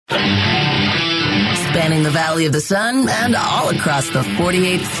spanning the Valley of the Sun and all across the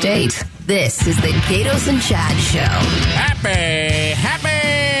 48th state. This is the Gatos and Chad Show. Happy.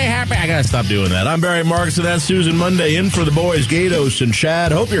 I gotta stop doing that. I'm Barry Marks, and that's Susan Monday in for the boys, Gatos and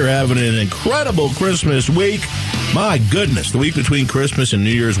Chad. Hope you're having an incredible Christmas week. My goodness, the week between Christmas and New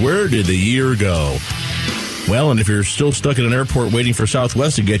Year's, where did the year go? Well, and if you're still stuck at an airport waiting for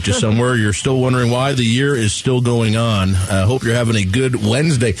Southwest to get you somewhere, you're still wondering why the year is still going on. I hope you're having a good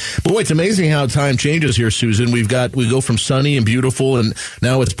Wednesday. Boy, it's amazing how time changes here, Susan. We go from sunny and beautiful, and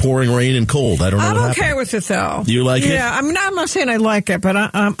now it's pouring rain and cold. I don't know what happened. I'm okay with it, though. You like it? Yeah, I mean, I'm not saying I like it, but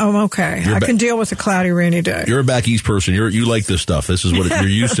I'm okay. I can deal with a cloudy, rainy day. You're a back east person. You like this stuff. This is what you're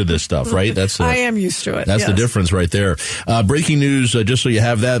used to this stuff, right? I am used to it. That's the difference right there. Breaking news, just so you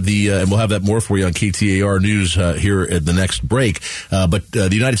have that, and we'll have that more for you on KTAR News here at the next break. But the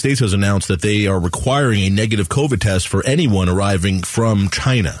United States has announced that they are requiring a negative COVID test for anyone arriving from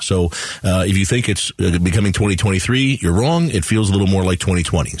China. So if you think it's becoming 2023, you're wrong. It feels a little more like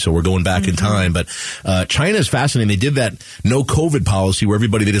 2020. So we're going back in time. But China is fascinating. They did that no COVID policy where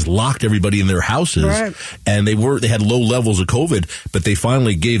they just locked everybody in their houses. Right. And they had low levels of COVID, but they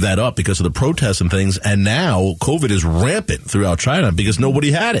finally gave that up because of the protests and things. And now COVID is rampant throughout China because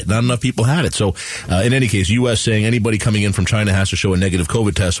nobody had it. Not enough people had it. So in any case, U.S. saying anybody coming in from China has to show a negative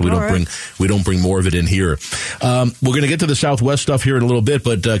COVID test, so we don't bring more of it in here. We're going to get to the Southwest stuff here in a little bit,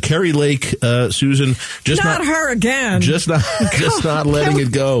 but Kari Lake, Susan, not her again. Just not letting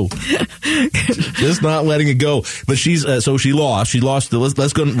it go. Just not letting it go. But she's so she lost.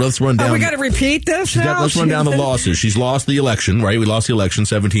 Let's run down. We got to repeat this now? Let's run down the losses. She's lost the election, right? We lost the election,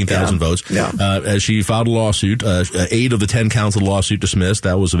 17,000 votes. Yeah. She filed a lawsuit. 8 of the 10 counts of the lawsuit dismissed.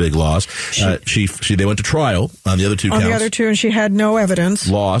 That was a big loss. They went to trial on the other 2 counts. On the other 2, and she had no evidence.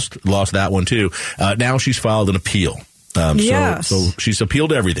 Lost that one too. Now she's filed an appeal. Yes. So she's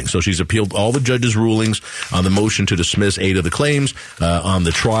appealed everything. So she's appealed all the judges' rulings on the motion to dismiss 8 of the claims, on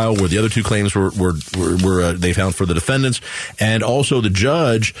the trial where the other 2 claims were they found for the defendants. And also the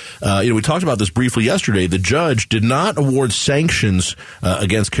judge, we talked about this briefly yesterday. The judge did not award sanctions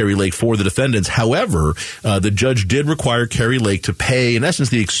against Kari Lake for the defendants. However, the judge did require Kari Lake to pay, in essence,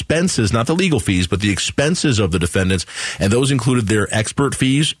 the expenses, not the legal fees, but the expenses of the defendants. And those included their expert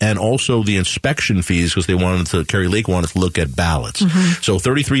fees and also the inspection fees because Kari Lake wanted to look at ballots. So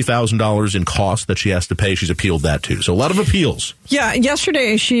 $33,000 in costs that she has to pay. She's appealed that too. So a lot of appeals. Yeah.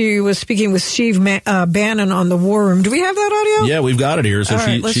 Yesterday she was speaking with Steve Bannon on the War Room. Do we have that audio? Yeah, we've got it here. So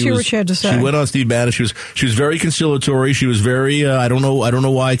let's hear what she had to say. She went on Steve Bannon. She was very conciliatory. She was very. I don't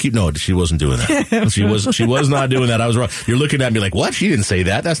know why she wasn't doing that. She was not doing that. I was wrong. You're looking at me like, what? She didn't say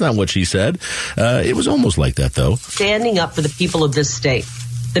that. That's not what she said. It was almost like that though. Standing up for the people of this state,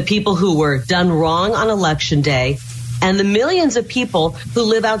 the people who were done wrong on Election Day, and the millions of people who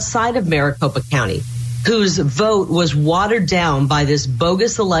live outside of Maricopa County, whose vote was watered down by this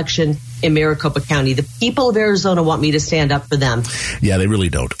bogus election in Maricopa County. The people of Arizona want me to stand up for them. Yeah, they really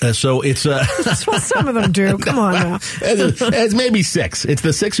don't. So it's... That's what some of them do. Come on now. It's maybe 6. It's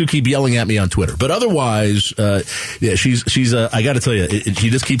the 6 who keep yelling at me on Twitter. But otherwise, she's I got to tell you, she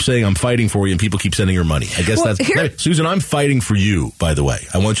just keeps saying, I'm fighting for you, and people keep sending her money. I guess Susan, I'm fighting for you, by the way.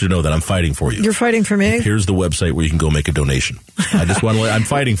 I want you to know that I'm fighting for you. You're fighting for me? Here's the website where you can go make a donation. I'm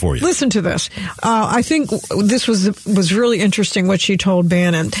fighting for you. Listen to this. I think this was really interesting what she told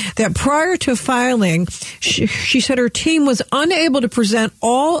Bannon, that prior to filing, she said her team was unable to present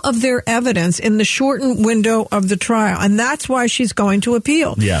all of their evidence in the shortened window of the trial, and that's why she's going to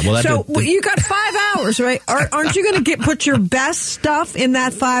appeal. Yeah, well, you got 5 hours, right? Aren't you going to put your best stuff in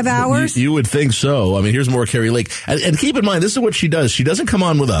that 5 hours? You would think so. I mean, here's more Kari Lake. And keep in mind, this is what she does. She doesn't come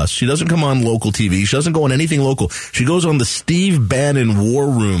on with us. She doesn't come on local TV. She doesn't go on anything local. She goes on the Steve Bannon War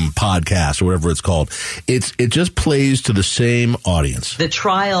Room podcast or whatever it's called. It just plays to the same audience. The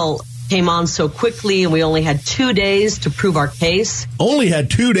trial came on so quickly, and we only had 2 days to prove our case. Only had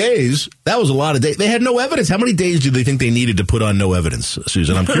 2 days? That was a lot of days. They had no evidence. How many days do they think they needed to put on no evidence,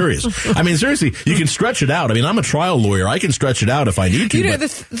 Susan? I'm curious. I mean, seriously, you can stretch it out. I mean, I'm a trial lawyer. I can stretch it out if I need to. You know, the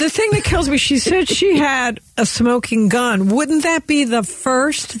thing that kills me, she said she had a smoking gun. Wouldn't that be the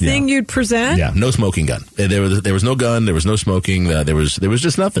first thing you'd present? Yeah, no smoking gun. There was no gun. There was no smoking. There was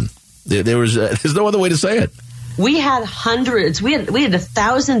just nothing. There's no other way to say it. We had hundreds. We had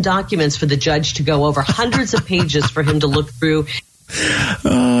 1,000 documents for the judge to go over, hundreds of pages for him to look through.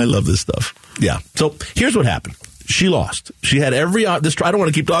 Oh, I love this stuff. Yeah. So here's what happened. She lost. She had every I don't want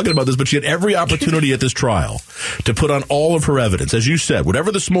to keep talking about this, but she had every opportunity at this trial to put on all of her evidence, as you said,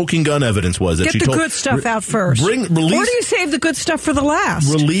 whatever the smoking gun evidence was that Get she the told. good stuff out first. Release, or do you save the good stuff for the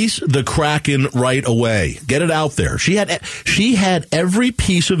last? Release the Kraken right away. Get it out there. She had every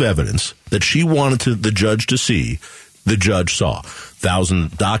piece of evidence that she wanted the judge to see. The judge saw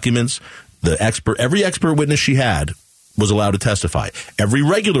 1,000 documents. Every expert witness she had was allowed to testify. Every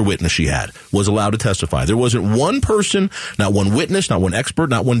regular witness she had was allowed to testify. There wasn't one person, not one witness, not one expert,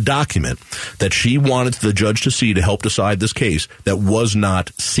 not one document that she wanted the judge to see to help decide this case that was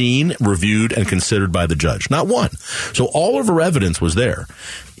not seen, reviewed, and considered by the judge. Not one. So all of her evidence was there.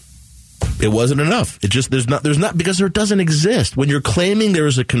 It wasn't enough. There's not because there doesn't exist. When you're claiming there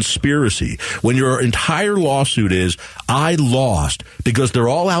is a conspiracy, when your entire lawsuit is, I lost because they're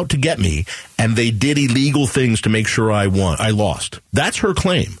all out to get me and they did illegal things to make sure I lost. That's her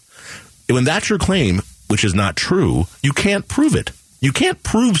claim. When that's your claim, which is not true, you can't prove it. You can't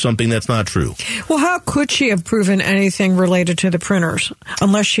prove something that's not true. Well, how could she have proven anything related to the printers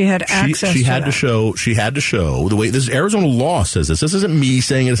unless she had access she to had that? She had to show the way this Arizona law says this. This isn't me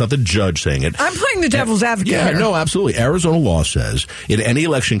saying it. It's not the judge saying it. I'm playing the devil's advocate. Yeah, here. no, absolutely. Arizona law says in any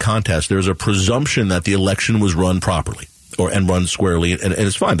election contest, there's a presumption that the election was run properly. And run squarely, and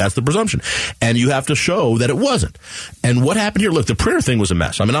it's fine. That's the presumption. And you have to show that it wasn't. And what happened here? Look, the printer thing was a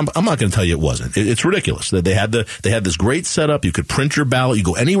mess. I mean, I'm not going to tell you it wasn't. It's ridiculous that they had this great setup. You could print your ballot. You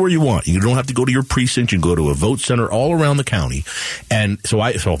go anywhere you want. You don't have to go to your precinct. You can go to a vote center all around the county. And so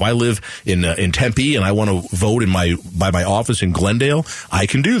if I live in Tempe and I want to vote by my office in Glendale, I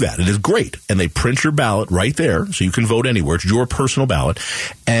can do that. It is great. And they print your ballot right there, so you can vote anywhere. It's your personal ballot.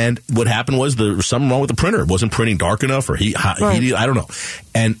 And what happened was there was something wrong with the printer. It wasn't printing dark enough or right. I don't know.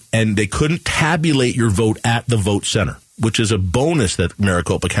 And they couldn't tabulate your vote at the vote center, which is a bonus that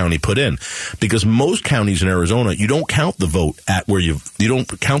Maricopa County put in, because most counties in Arizona, you don't count the vote at where you don't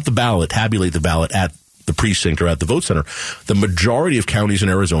count the ballot, tabulate the ballot at the precinct or at the vote center. The majority of counties in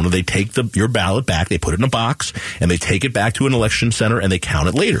Arizona, they take your ballot back, they put it in a box, and they take it back to an election center and they count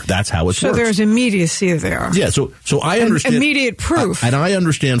it later. That's how it works. So there's immediacy there. Yeah, so I understand. Immediate proof. And I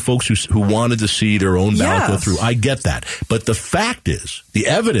understand folks who wanted to see their own ballot go through. I get that. But the fact is, the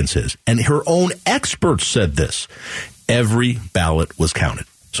evidence is, and her own experts said this, every ballot was counted.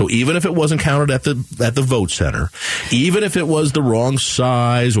 So even if it wasn't counted at the vote center, even if it was the wrong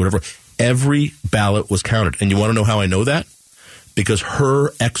size, whatever, every ballot was counted. And you want to know how I know that? Because her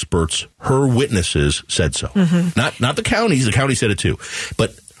experts, her witnesses said so. Mm-hmm. Not the counties. The county said it too.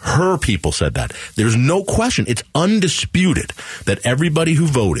 But her people said that. There's no question. It's undisputed that everybody who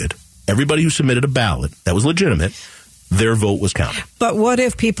voted, everybody who submitted a ballot that was legitimate, their vote was counted. But what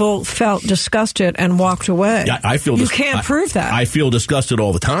if people felt disgusted and walked away? Yeah, you can't prove that. I feel disgusted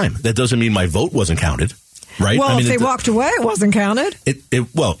all the time. That doesn't mean my vote wasn't counted. Right? Well, if they walked away, it wasn't counted.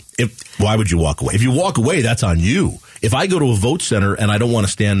 Why would you walk away? If you walk away, that's on you. If I go to a vote center and I don't want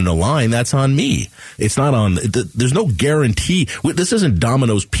to stand in a line, that's on me. It's not on. There's no guarantee. This isn't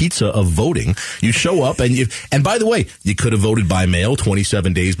Domino's Pizza of voting. You show up and by the way, you could have voted by mail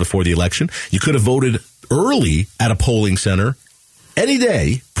 27 days before the election. You could have voted early at a polling center any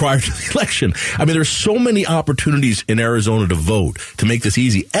day prior to the election. I mean, there's so many opportunities in Arizona to vote to make this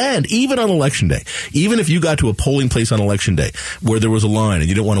easy. And even on election day, even if you got to a polling place on election day where there was a line and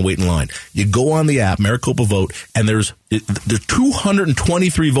you didn't want to wait in line, you go on the app, Maricopa Vote, and there's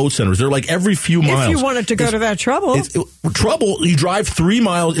 223 vote centers. They're like every few miles. If you wanted to go to that trouble. You drive 3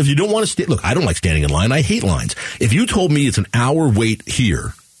 miles. If you don't want to look, I don't like standing in line. I hate lines. If you told me it's an hour wait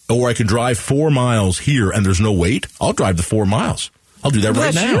here, or I can drive 4 miles here and there's no wait, I'll drive the 4 miles. I'll do that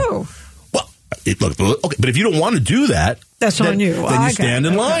right now. You. Well, okay, but if you don't want to do that, that's on you. Then you stand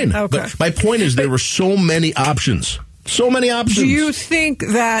in line. Okay. But my point is, there were so many options. So many options. Do you think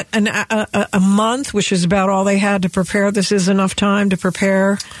that a month, which is about all they had to prepare, this is enough time to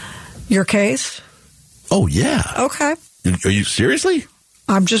prepare your case? Oh, yeah. Okay. Are you seriously?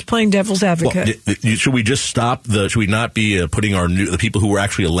 I'm just playing devil's advocate. Well, should we just stop should we not be putting the people who were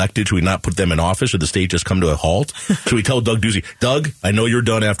actually elected, should we not put them in office? Should the state just come to a halt? Should we tell Doug Ducey, Doug, I know you're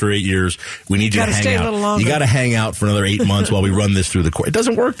done after 8 years. We need you to hang out. A little longer. You got to hang out for another 8 months while we run this through the court. It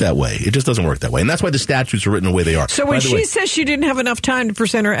doesn't work that way. It just doesn't work that way. And that's why the statutes are written the way they are. So when she says she didn't have enough time to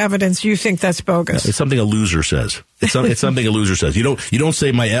present her evidence, you think that's bogus? It's something a loser says. It's something a loser says. You don't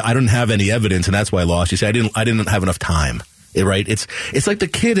say I don't have any evidence and that's why I lost. You say I didn't have enough time. Right? It's like the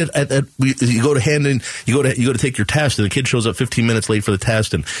kid you go to take your test and the kid shows up 15 minutes late for the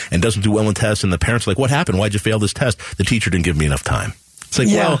test and doesn't do well in tests and the parents are like, what happened? Why'd you fail this test? The teacher didn't give me enough time. It's like,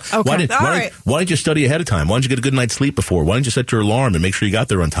 why didn't you study ahead of time? Why didn't you get a good night's sleep before? Why didn't you set your alarm and make sure you got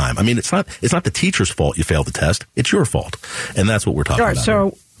there on time? I mean, it's not the teacher's fault you failed the test. It's your fault. And that's what we're talking about.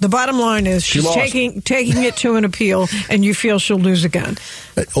 So the bottom line is she's taking it to an appeal, and you feel she'll lose again.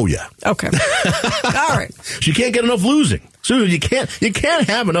 Oh, yeah. Okay. All right. She can't get enough losing. Susan, you can't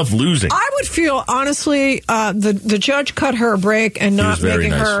have enough losing. I would feel, honestly, the judge cut her a break and not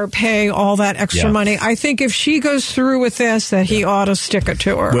making her pay all that extra money. I think if she goes through with this, that he ought to stick it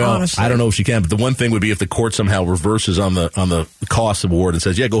to her, honestly. I don't know if she can, but the one thing would be if the court somehow reverses on the cost of award and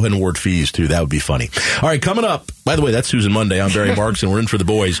says, go ahead and award fees, too. That would be funny. All right, coming up. By the way, that's Susan Monday. I'm Barry Marks, and we're in for the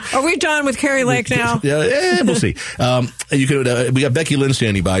boys. Are we done with Kari Lake now? Yeah, we'll see. We got Becky Lynn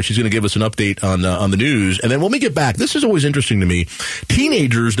standing by. She's going to give us an update on the news. And then when we get back, this is always interesting to me.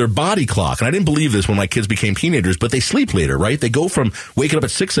 Teenagers, their body clock, and I didn't believe this when my kids became teenagers, but they sleep later, right? They go from waking up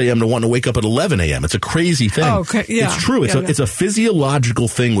at 6 a.m. to wanting to wake up at 11 a.m. It's a crazy thing. Oh, okay. Yeah. It's true. It's a physiological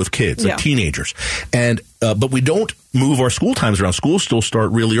thing with kids, like teenagers. And but we don't move our school times around. Schools still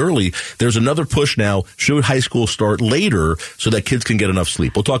start really early. There's another push now. Should high school start later so that kids can get enough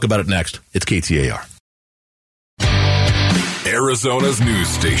sleep? We'll talk about it next. It's KTAR. Arizona's news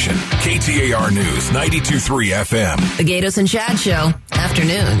station, KTAR News, 92.3 FM. The Gatos and Chad Show,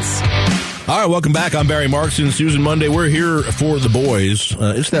 afternoons. All right, welcome back. I'm Barry Marks and Susan Monday. We're here for the boys.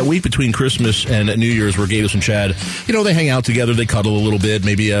 It's that week between Christmas and New Year's where Gatos and Chad, they hang out together, they cuddle a little bit,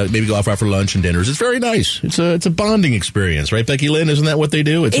 maybe go out for lunch and dinners. It's very nice. It's a bonding experience, right, Becky Lynn? Isn't that what they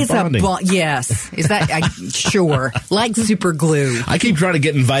do? It's bonding. Yes. Is that sure? Like super glue. I keep trying to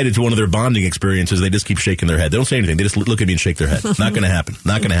get invited to one of their bonding experiences. They just keep shaking their head. They don't say anything. They just look at me and shake their head. Not going to happen.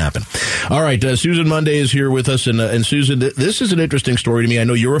 Not going to happen. All right, Susan Monday is here with us, and Susan, this is an interesting story to me. I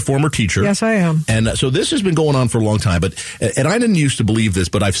know you're a former teacher. Yes, I am. And so this has been going on for a long time, and I didn't used to believe this,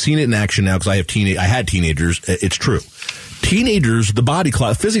 but I've seen it in action now because I had teenagers. It's true. Teenagers, the body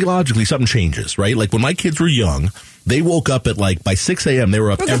clock, physiologically, something changes, right? Like when my kids were young, they woke up at by 6 a.m. They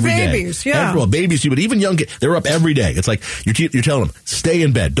were up every day. Babies, yeah. Babies, but even young kids, they were up every day. It's like you're telling them, stay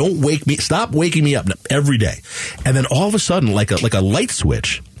in bed. Don't wake me. Stop waking me up every day. And then all of a sudden, like a light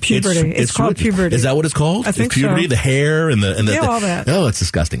switch. Puberty. It's called puberty. Is that what it's called? I think puberty, so. The hair and the all that. Oh, it's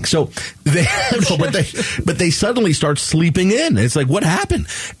disgusting. So but they suddenly start sleeping in. It's like, what happened?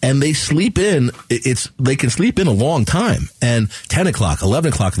 And they sleep in. They can sleep in a long time. And 10 o'clock,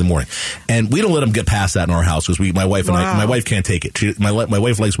 11 o'clock in the morning. And we don't let them get past that in our house because my wife can't take it. My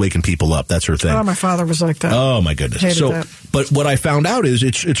wife likes waking people up. That's her thing. Oh, my father was like that. Oh my goodness. Hated that. But what I found out is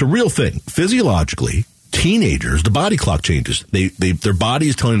it's a real thing. Physiologically, teenagers, the body clock changes. Their body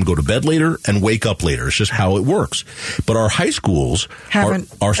is telling them to go to bed later and wake up later. It's just how it works. But our high schools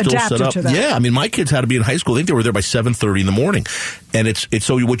are still set up. To that. Yeah, I mean, my kids had to be in high school. I think they were there by 7:30 in the morning. And it's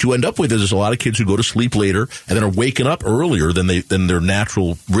so what you end up with is there's a lot of kids who go to sleep later and then are waking up earlier than their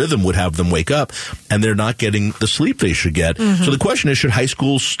natural rhythm would have them wake up, and they're not getting the sleep they should get. Mm-hmm. So the question is, should high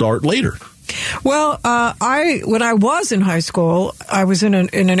schools start later? Well, when I was in high school, I was in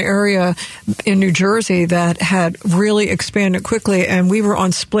an area in New Jersey that had really expanded quickly, and we were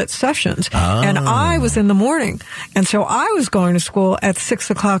on split sessions. And I was in the morning, and so I was going to school at 6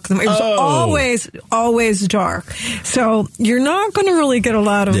 o'clock. It was always dark. So you're not going to really get a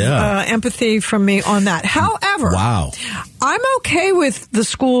lot of empathy from me on that. However, I'm okay with the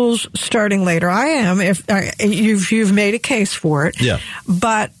schools starting later. I am, if you've made a case for it. Yeah.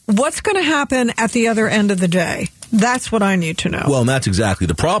 But what's going to happen at the other end of the day? That's what I need to know. Well, and that's exactly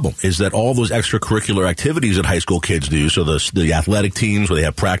the problem, is that all those extracurricular activities that high school kids do, so the athletic teams where they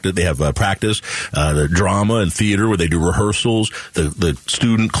have practice, the drama and theater where they do rehearsals, the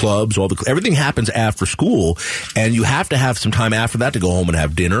student clubs, everything happens after school, and you have to have some time after that to go home and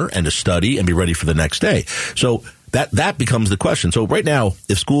have dinner and to study and be ready for the next day. So that becomes the question. So right now,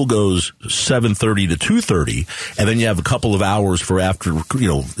 if school goes 7:30 to 2:30, and then you have a couple of hours for after,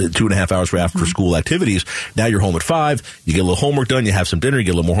 2.5 hours for after school activities, now you're home at 5, you get a little homework done, you have some dinner, you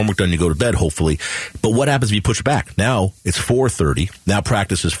get a little more homework done, you go to bed, hopefully. But what happens if you push it back? Now it's 4:30. Now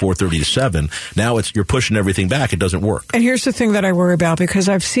practice is 4:30 to 7. Now you're pushing everything back. It doesn't work. And here's the thing that I worry about, because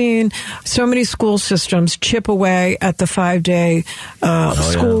I've seen so many school systems chip away at the 5-day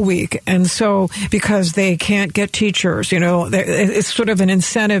school week. And so because they can't get teachers, it's sort of an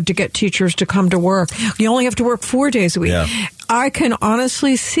incentive to get teachers to come to work. You only have to work 4 days a week. Yeah. I can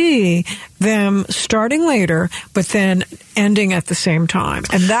honestly see them starting later, but then ending at the same time.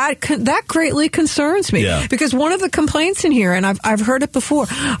 And that greatly concerns me. Yeah. Because one of the complaints in here, and I've heard it before,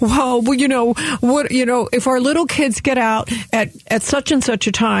 well, if our little kids get out at such and such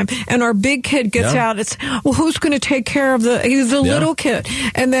a time, and our big kid gets out, it's, well, who's going to take care of the little kid?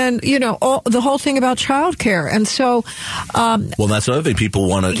 And then, the whole thing about childcare. And so... well, that's another thing. People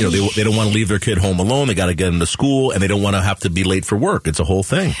want to, they don't want to leave their kid home alone. They got to get them to school, and they don't want to have to be late for work. It's a whole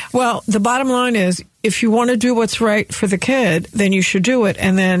thing. Well, the bottom line is, if you want to do what's right for the kid, then you should do it,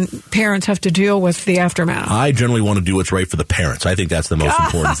 and then parents have to deal with the aftermath. I generally want to do what's right for the parents. I think that's the most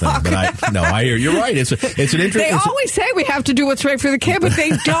important thing. But I hear you're right. It's an interesting. They always say we have to do what's right for the kid, but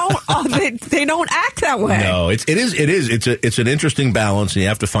they don't. They don't act that way. No, it is. It's an interesting balance, and you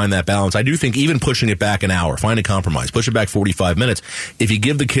have to find that balance. I do think even pushing it back an hour, find a compromise, push it back 45 minutes. If you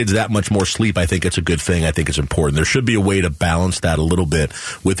give the kids that much more sleep, I think it's a good thing. I think it's important. There should be a way to balance that a little bit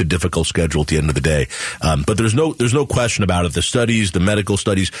with a difficult schedule at the end of the day. But there's no question about it. The studies, the medical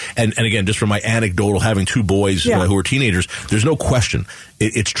studies, and again, just from my anecdotal having two boys who are teenagers, there's no question.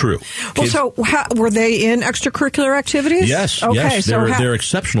 It's true. Well, so were they in extracurricular activities? Yes. Okay, yes. They're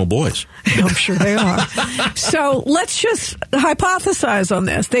exceptional boys. I'm sure they are. So let's just hypothesize on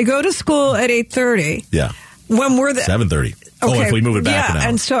this. They go to school at 8:30. Yeah. When were they? 7:30. Okay. Oh, if we move it back an hour.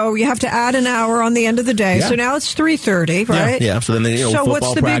 And so you have to add an hour on the end of the day. Yeah. So now it's 3:30, right? Yeah. So then so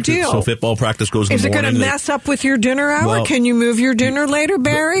what's the big deal? So football practice goes in the morning. Is it going to mess up with your dinner hour? Well, can you move your dinner later,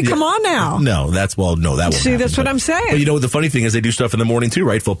 Barry? Come on now. No, that won't See, that's what I'm saying. But the funny thing is they do stuff in the morning too,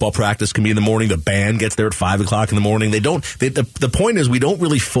 right? Football practice can be in the morning. The band gets there at 5 o'clock in the morning. The point is we don't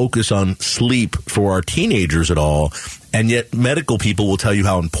really focus on sleep for our teenagers at all. And yet medical people will tell you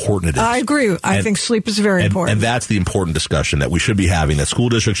how important it is. I agree. I think sleep is very important. And that's the important discussion that we should be having, that school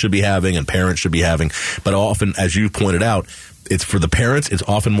districts should be having and parents should be having. But often, as you pointed out, it's for the parents. It's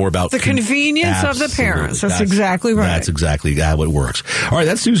often more about the convenience of the parents. That's exactly right. That's exactly how it works. All right,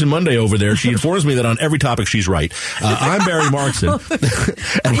 that's Susan Monday over there. She informs me that on every topic she's right. I'm Barry Markson.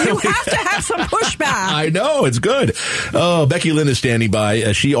 You have to have some pushback. I know, it's good. Oh, Becky Lynn is standing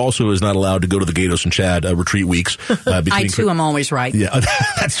by. She also is not allowed to go to the Gatos and Chad retreat weeks. I too am always right. Yeah,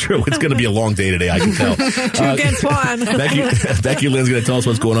 that's true. It's going to be a long day today, I can tell. 2 against 1. Becky Lynn's going to tell us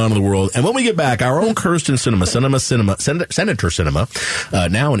what's going on in the world. And when we get back, our own Kirsten Senator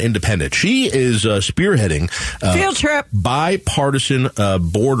Sinema, now an independent. She is spearheading field trip, bipartisan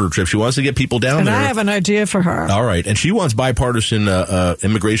border trip. She wants to get people down there. And I have an idea for her. All right. And she wants bipartisan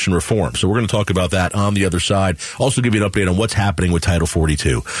immigration reform. So we're going to talk about that on the other side. Also give you an update on what's happening with Title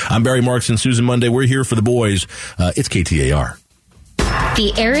 42. I'm Barry Markson, Susan Monday. We're here for the boys. It's KTAR.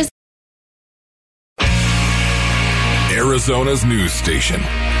 The Arizona's news station.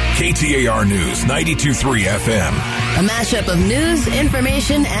 KTAR News 92.3 FM. A mashup of news,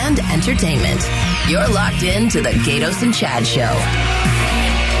 information, and entertainment. You're locked in to the Gatos and Chad Show.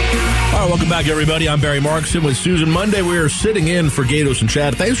 All right, welcome back, everybody. I'm Barry Markson with Susan Monday. We are sitting in for Gatos and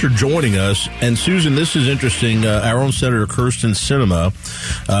Chad. Thanks for joining us. And Susan, this is interesting. Our own Senator Kirsten Sinema,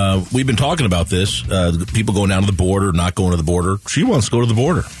 we've been talking about this. People going down to the border, not going to the border. She wants to go to the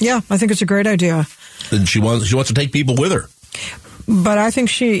border. Yeah, I think it's a great idea. And she wants to take people with her. But I think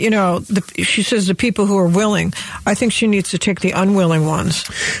she says the people who are willing. I think she needs to take the unwilling ones.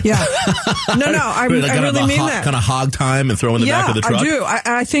 Yeah. No, I really mean that. Kind of hog time and throw in the back of the truck? I do.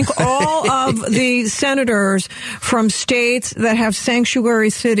 I think all of the senators from states that have sanctuary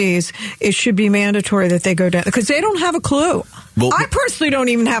cities, it should be mandatory that they go down. Because they don't have a clue. Well, I personally don't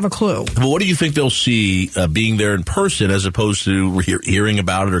even have a clue. Well, what do you think they'll see being there in person as opposed to hearing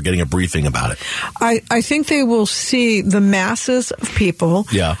about it or getting a briefing about it? I think they will see the masses of people,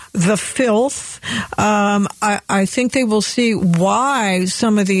 the filth. I think they will see why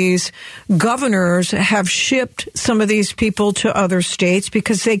some of these governors have shipped some of these people to other states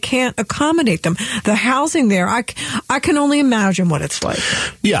because they can't accommodate them. The housing there, I can only imagine what it's like.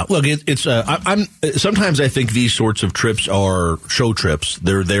 Yeah, look, it's sometimes I think these sorts of trips are show trips.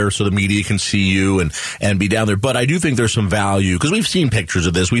 They're there so the media can see you and be down there. But I do think there's some value because we've seen pictures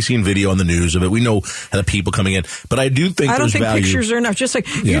of this. We've seen video on the news of it. We know the people coming in. But I do think there's value. Pictures are enough. Just like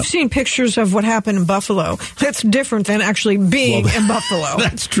you've seen pictures of what happened in Buffalo. That's different than actually being in Buffalo.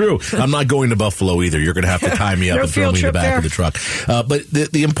 That's true. I'm not going to Buffalo either. You're going to have to tie me up and throw me in the back of the truck. But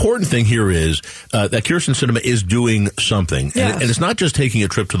the important thing here is that Kirsten Sinema is doing something. Yes. And it's not just taking a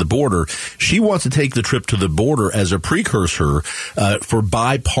trip to the border. She wants to take the trip to the border as a precursor her for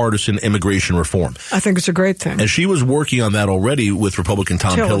bipartisan immigration reform. I think it's a great thing. And she was working on that already with Republican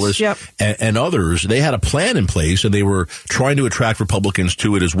Tom Tillis yep. and others. They had a plan in place, and they were trying to attract Republicans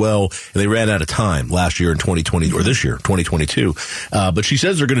to it as well. And they ran out of time last year in 2020, or this year, 2022. But she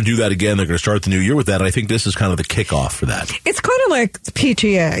says they're going to do that again. They're going to start the new year with that. And I think this is kind of the kickoff for that. It's kind of like the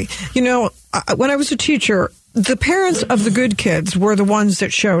PTA. You know, when I was a teacher, the parents of the good kids were the ones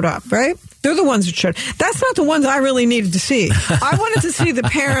that showed up, right? They're the ones that showed. That's not the ones I really needed to see. I wanted to see the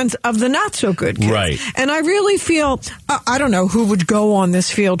parents of the not so good kids. Right. And I really feel, I don't know who would go on this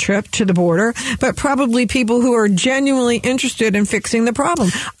field trip to the border, but probably people who are genuinely interested in fixing the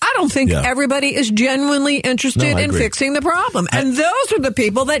problem. I don't think everybody is genuinely interested in fixing the problem. And those are the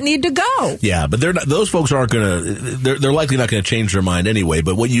people that need to go. Yeah, but they're not, those folks aren't going to, they're likely not going to change their mind anyway.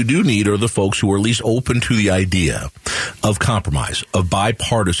 But what you do need are the folks who are at least open to the idea of compromise, of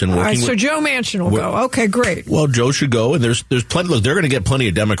bipartisan working. All right, so Joe Manchin will go. Okay, great. Well, Joe should go, and there's plenty. Look, they're going to get plenty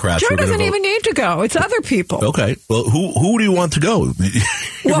of Democrats. Joe doesn't even need to go. It's other people. Okay. Well, who do you want to go?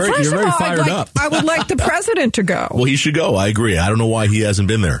 You're very fired up. I would like the president to go. Well, he should go. I agree. I don't know why he hasn't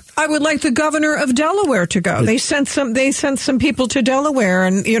been there. I would like the governor of Delaware to go. They sent some people to Delaware,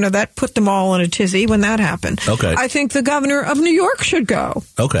 and that put them all in a tizzy when that happened. Okay. I think the governor of New York should go.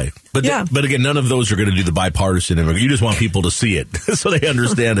 Okay. But but again, none of those are going to do the bipartisan. You just want people to see it so they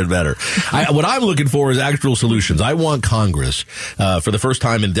understand it better. What I'm looking for is actual solutions. I want Congress, for the first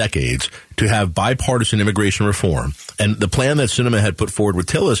time in decades, to have bipartisan immigration reform. And the plan that Sinema had put forward with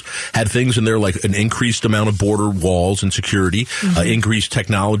Tillis had things in there like an increased amount of border walls and security, increased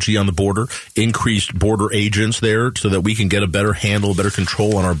technology on the border, increased border agents there so that we can get a better handle, better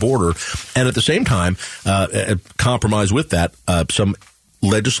control on our border. And at the same time, compromise with that, some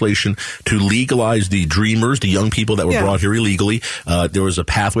legislation to legalize the dreamers, the young people that were brought here illegally. There was a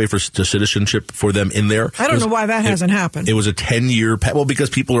pathway to citizenship for them in there. I don't know why that hasn't happened. It was a 10-year well, because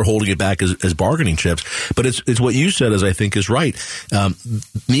people are holding it back as bargaining chips. But it's what you said, as I think is right.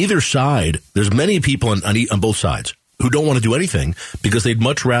 Neither side, there's many people on both sides who don't want to do anything because they'd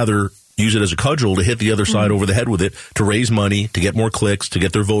much rather use it as a cudgel to hit the other side over the head with it, to raise money, to get more clicks, to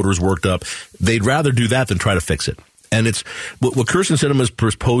get their voters worked up. They'd rather do that than try to fix it. And it's what Kirsten Sinema is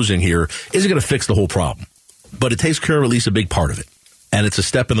proposing here isn't going to fix the whole problem, but it takes care of at least a big part of it. And it's a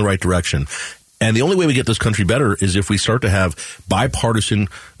step in the right direction. And the only way we get this country better is if we start to have bipartisan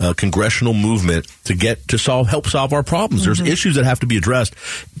congressional movement to help solve our problems. There's issues that have to be addressed.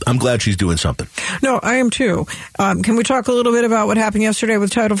 I'm glad she's doing something. No, I am too. Can we talk a little bit about what happened yesterday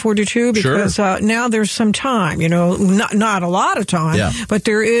with Title 42? Because now there's some time, not a lot of time, but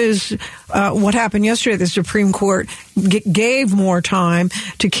there is what happened yesterday. The Supreme Court gave more time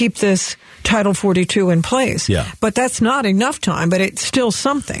to keep this Title 42 in place. Yeah. But that's not enough time, but it's still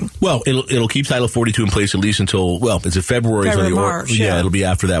something. Well, it'll keep Title 42 in place at least until, is it February? March. Yeah, it'll be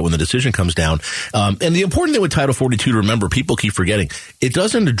after that when the decision comes down. And the important thing with Title 42 to remember, people keep forgetting, it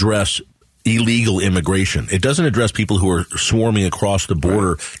doesn't address illegal immigration. It doesn't address people who are swarming across the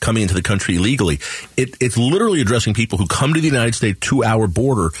border, coming into the country illegally. It's literally addressing people who come to the United States to our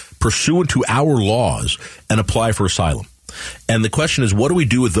border pursuant to our laws and apply for asylum. And the question is, what do we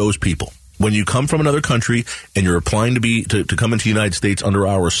do with those people? When you come from another country and you're applying to come into the United States under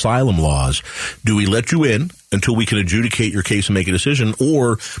our asylum laws, do we let you in until we can adjudicate your case and make a decision,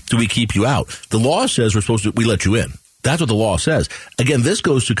 or do we keep you out? The law says we let you in. That's what the law says. Again, this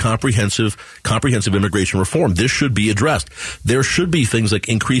goes to comprehensive immigration reform. This should be addressed. There should be things like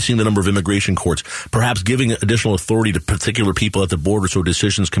increasing the number of immigration courts, perhaps giving additional authority to particular people at the border so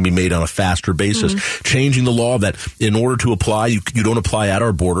decisions can be made on a faster basis, changing the law that in order to apply, you don't apply at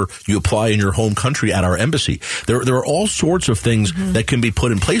our border, you apply in your home country at our embassy. There are all sorts of things that can be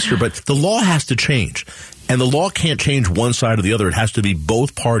put in place here, but the law has to change. And the law can't change one side or the other. It has to be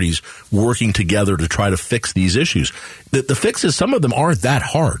both parties working together to try to fix these issues. The fixes, some of them aren't that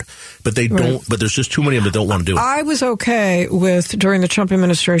hard, but they don't. But there's just too many of them that don't want to do it. I was okay with, during the Trump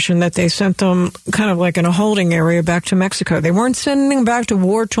administration, that they sent them kind of like in a holding area back to Mexico. They weren't sending them back to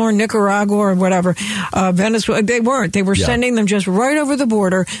war-torn Nicaragua or whatever, Venezuela. They weren't. They were sending them just right over the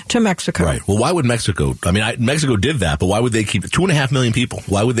border to Mexico. Right. Well, why would Mexico? Mexico did that, but why would they keep 2.5 million people?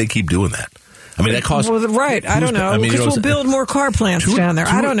 Why would they keep doing that? That costs... Well, right. I don't know. Because we'll build more car plants down there.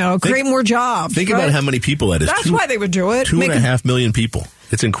 I don't know. Create more jobs. Think about how many people that is. That's why they would do it. 2.5 million people.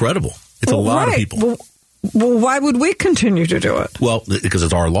 It's incredible. It's a lot of people. Well, why would we continue to do it? Well, because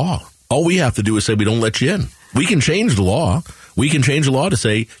it's our law. All we have to do is say we don't let you in. We can change the law. We can change the law to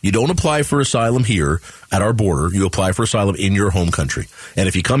say you don't apply for asylum here at our border. You apply for asylum in your home country. And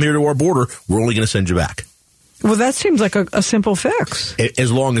if you come here to our border, we're only going to send you back. Well, that seems like a simple fix.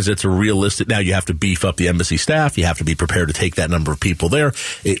 As long as it's a realistic, now you have to beef up the embassy staff. You have to be prepared to take that number of people there.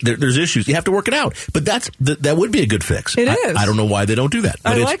 There's issues. You have to work it out. But that would be a good fix. It is. I don't know why they don't do that.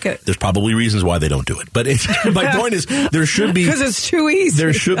 But I like it. There's probably reasons why they don't do it. But my point is, there should be. Because it's too easy.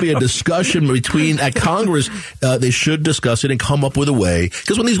 There should be a discussion at Congress. They should discuss it and come up with a way.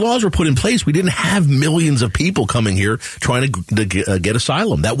 Because when these laws were put in place, we didn't have millions of people coming here trying to get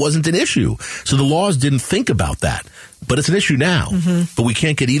asylum. That wasn't an issue. So the laws didn't think about that. But it's an issue now. But we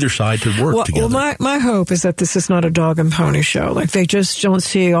can't get either side to work together. Well, my hope is that this is not a dog and pony show. Like, they just don't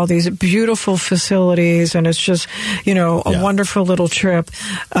see all these beautiful facilities and it's just, a wonderful little trip,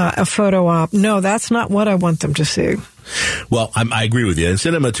 a photo op. No, that's not what I want them to see. Well, I agree with you. And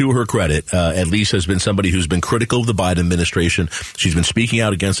Sinema, to her credit, at least has been somebody who's been critical of the Biden administration. She's been speaking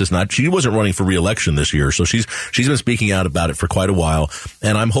out against this. She wasn't running for re-election this year, so she's been speaking out about it for quite a while.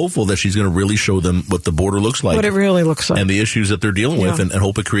 And I'm hopeful that she's going to really show them what the border looks like. What it really looks like. And the issues that they're dealing with, and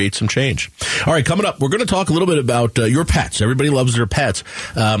hope it creates some change. All right, coming up, we're going to talk a little bit about your pets. Everybody loves their pets.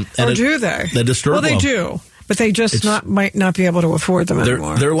 Or do they? They do. But they just might not be able to afford them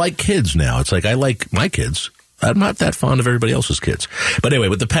anymore. They're like kids now. It's like, I like my kids. I'm not that fond of everybody else's kids. But anyway,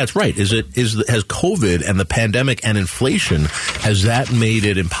 with the pets, right, has COVID and the pandemic and inflation, has that made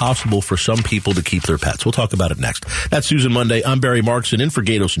it impossible for some people to keep their pets? We'll talk about it next. That's Susan Monday. I'm Barry Markson, in for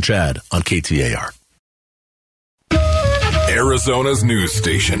Gatos and Chad on KTAR. Arizona's news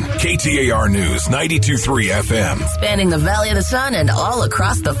station, KTAR News 92.3 FM. Spanning the Valley of the Sun and all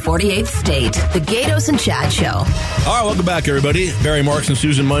across the 48th state. The Gatos and Chad Show. All right, welcome back, everybody. Barry Marks and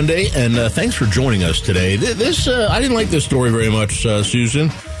Susan Monday, and thanks for joining us today. I didn't like this story very much, Susan.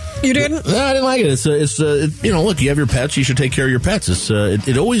 You didn't? No, I didn't like it. Look, you have your pets, you should take care of your pets.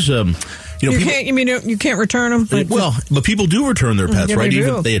 It always... you can't return them? But people do return their pets, right?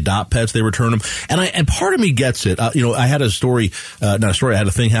 Even they adopt pets, they return them. And part of me gets it. I had a story, I had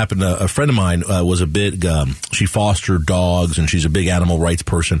a thing happen. A friend of mine was a big, she fostered dogs and she's a big animal rights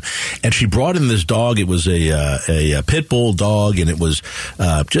person. And she brought in this dog. It was a pit bull dog and it was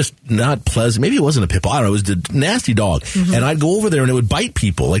just not pleasant. Maybe it wasn't a pit bull. I don't know. It was a nasty dog. And I'd go over there and it would bite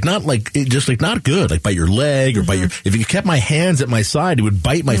people. Not good. Like bite your leg or if you kept my hands at my side, it would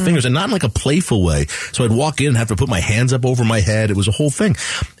bite my fingers and not in like a playful way. So I'd walk in and have to put my hands up over my head. It was a whole thing.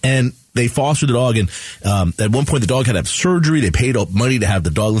 And they fostered the dog, and at one point the dog had to have surgery. They paid up money to have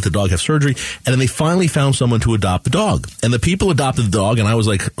let the dog have surgery, and then they finally found someone to adopt the dog. And the people adopted the dog, and I was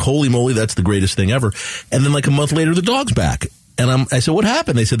like, holy moly, that's the greatest thing ever. And then like a month later, the dog's back. And I said, what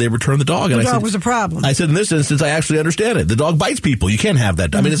happened? They said they returned the dog. The dog was a problem. I said, in this instance, I actually understand it. The dog bites people. You can't have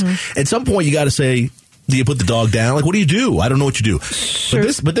that. I mean, at some point you got to say, do you put the dog down? Like, what do you do? I don't know what you do.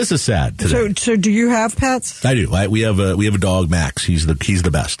 But this is sad today. So do you have pets? I do. We have a dog, Max. He's the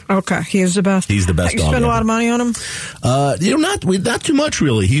best. Okay, he is the best. He's the best. You spend a lot of money on him? Not too much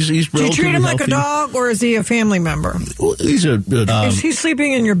really. He's do you treat him like a dog, or is he a family member? Well, is he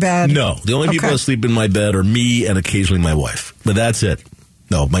sleeping in your bed? No, the only people that sleep in my bed are me and occasionally my wife. But that's it.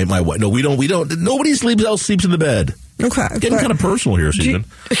 No, my wife. No, we don't. Nobody else sleeps in the bed. Okay. Getting kind of personal here, Susan.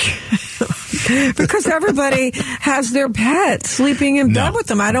 Because everybody has their pet sleeping in bed with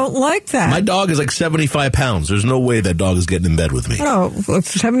them. I don't like that. My dog is like 75 pounds. There's no way that dog is getting in bed with me. Oh,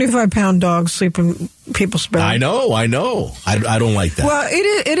 75-pound dogs sleep in people's bed. I know. I don't like that. Well,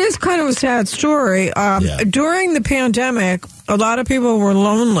 it is kind of a sad story. During the pandemic, a lot of people were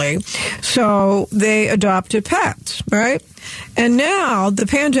lonely, so they adopted pets, right? And now the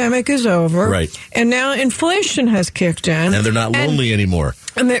pandemic is over. Right. And now inflation has kicked in. And they're not lonely anymore.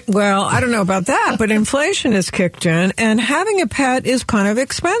 Well, I don't know about that, but inflation has kicked in, and having a pet is kind of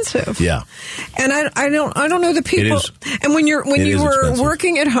expensive. Yeah. And I don't know the people. It is. And when you were expensive.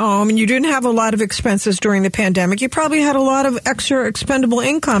 working at home and you didn't have a lot of expenses during the pandemic, you probably had a lot of extra expendable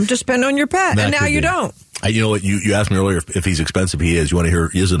income to spend on your pet, and now you don't. You know what? You asked me earlier if he's expensive. He is. You want to hear?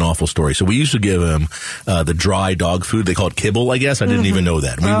 Here's an awful story. So we used to give him the dry dog food. They call it kibble, I guess. I didn't even know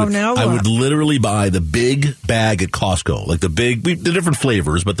that. I would literally buy the big bag at Costco, like the different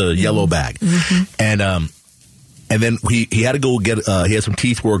flavors, but the yellow bag, and then he had to go get he had some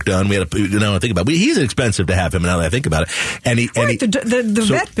teeth work done. We had to now I think about it. He's expensive to have him now that I think about it. The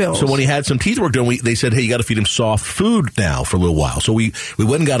vet bills. So when he had some teeth work done, they said, hey, you got to feed him soft food now for a little while. So we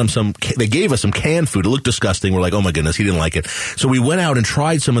went and got him they gave us some canned food. It looked disgusting. We're like, oh my goodness, he didn't like it. So we went out and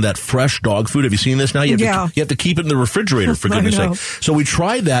tried some of that fresh dog food. Have you seen this now? You have to keep it in the refrigerator, for goodness sake. So we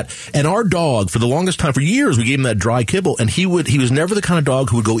tried that, and our dog, for the longest time, for years, we gave him that dry kibble, and he was never the kind of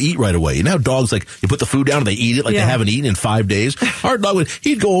dog who would go eat right away. You know how dogs, like, you put the food down and they eat it like Yeah. haven't eaten in 5 days. Our dog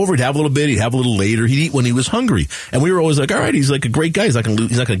he'd go over, he'd have a little bit, he'd have a little later, he'd eat when he was hungry. And we were always like, all right, he's like a great guy. He's not going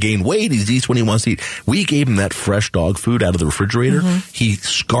to gain weight. He eats when he wants to eat. We gave him that fresh dog food out of the refrigerator. He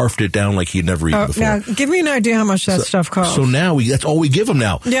scarfed it down like he'd never eaten before. Now, give me an idea how much that stuff costs. So now that's all we give him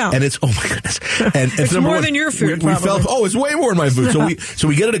now. Yeah. And it's, oh my goodness. And it's more than your food, we felt, it's way more than my food. So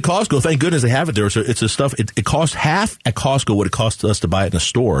we get it at Costco. Thank goodness they have it there. So it's a stuff, it costs half at Costco what it costs us to buy it in a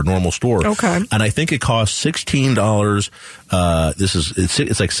store, a normal store. Okay. And I think it costs $16.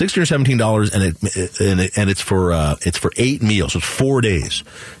 It's like $16 or $17, and it's for 8 meals. So it's 4 days.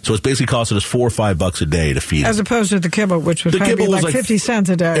 So it's basically costing us $4 or $5 a day to feed. As opposed to the kibble, which was probably like 50 cents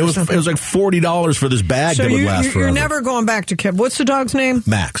a day. It was like $40 for this bag that would last forever. You're never going back to kibble. What's the dog's name?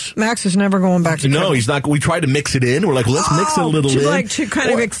 Max. Max is never going back to kibble. No, he's not. We tried to mix it in. We're like, let's mix it a little in. Like to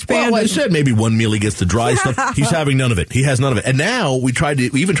kind of expand. Well, I said maybe one meal he gets the dry stuff. He's having none of it. He has none of it. And now we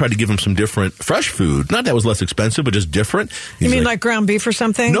even tried to give him some different fresh food. Not that it was less expensive, but just different. You mean like ground beef or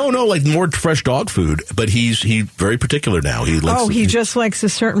something? No, like more fresh dog food. But he's very particular now. He just likes a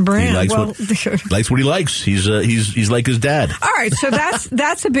certain brand. He likes what he likes. He's like his dad. All right, so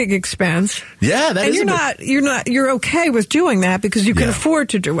that's a big expense. Yeah, that is. You're okay with doing that because you can afford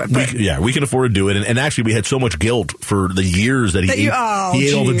to do it. We can afford to do it. And actually, we had so much guilt for the years that he ate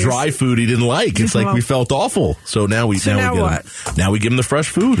all the dry food he didn't like. It's like we felt awful. So now we give him the fresh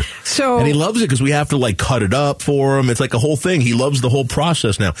food. And he loves it because we have to like cut it up for him. It's like a whole thing. He loves the whole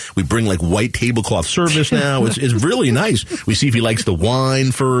process now. We bring like white tablecloth service now. It's really nice. We see if he likes the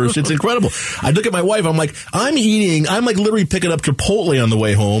wine first. It's incredible. I look at my wife. I'm like literally picking up Chipotle on the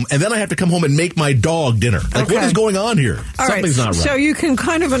way home, and then I have to come home and make my dog dinner. Like, what is going on here? Something's not right. So you can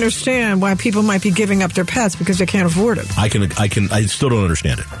kind of understand why people might be giving up their pets because they can't afford it. I still don't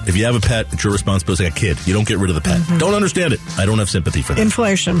understand it. If you have a pet, it's your responsibility. Like a kid, you don't get rid of the pet. Don't understand it. I don't have sympathy for that.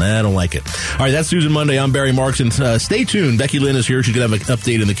 Inflation. I don't like it. All right, that's Susan Monday. I'm Barry Marks, and stay tuned. Becky Lynn is here. She's going to have an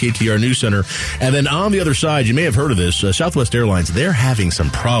update in the KTR News Center. And then on the other side, you may have heard of this, Southwest Airlines, they're having some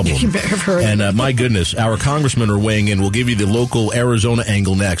problems. You may have heard. And my goodness, our congressmen are weighing in. We'll give you the local Arizona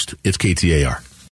angle next. It's KTAR.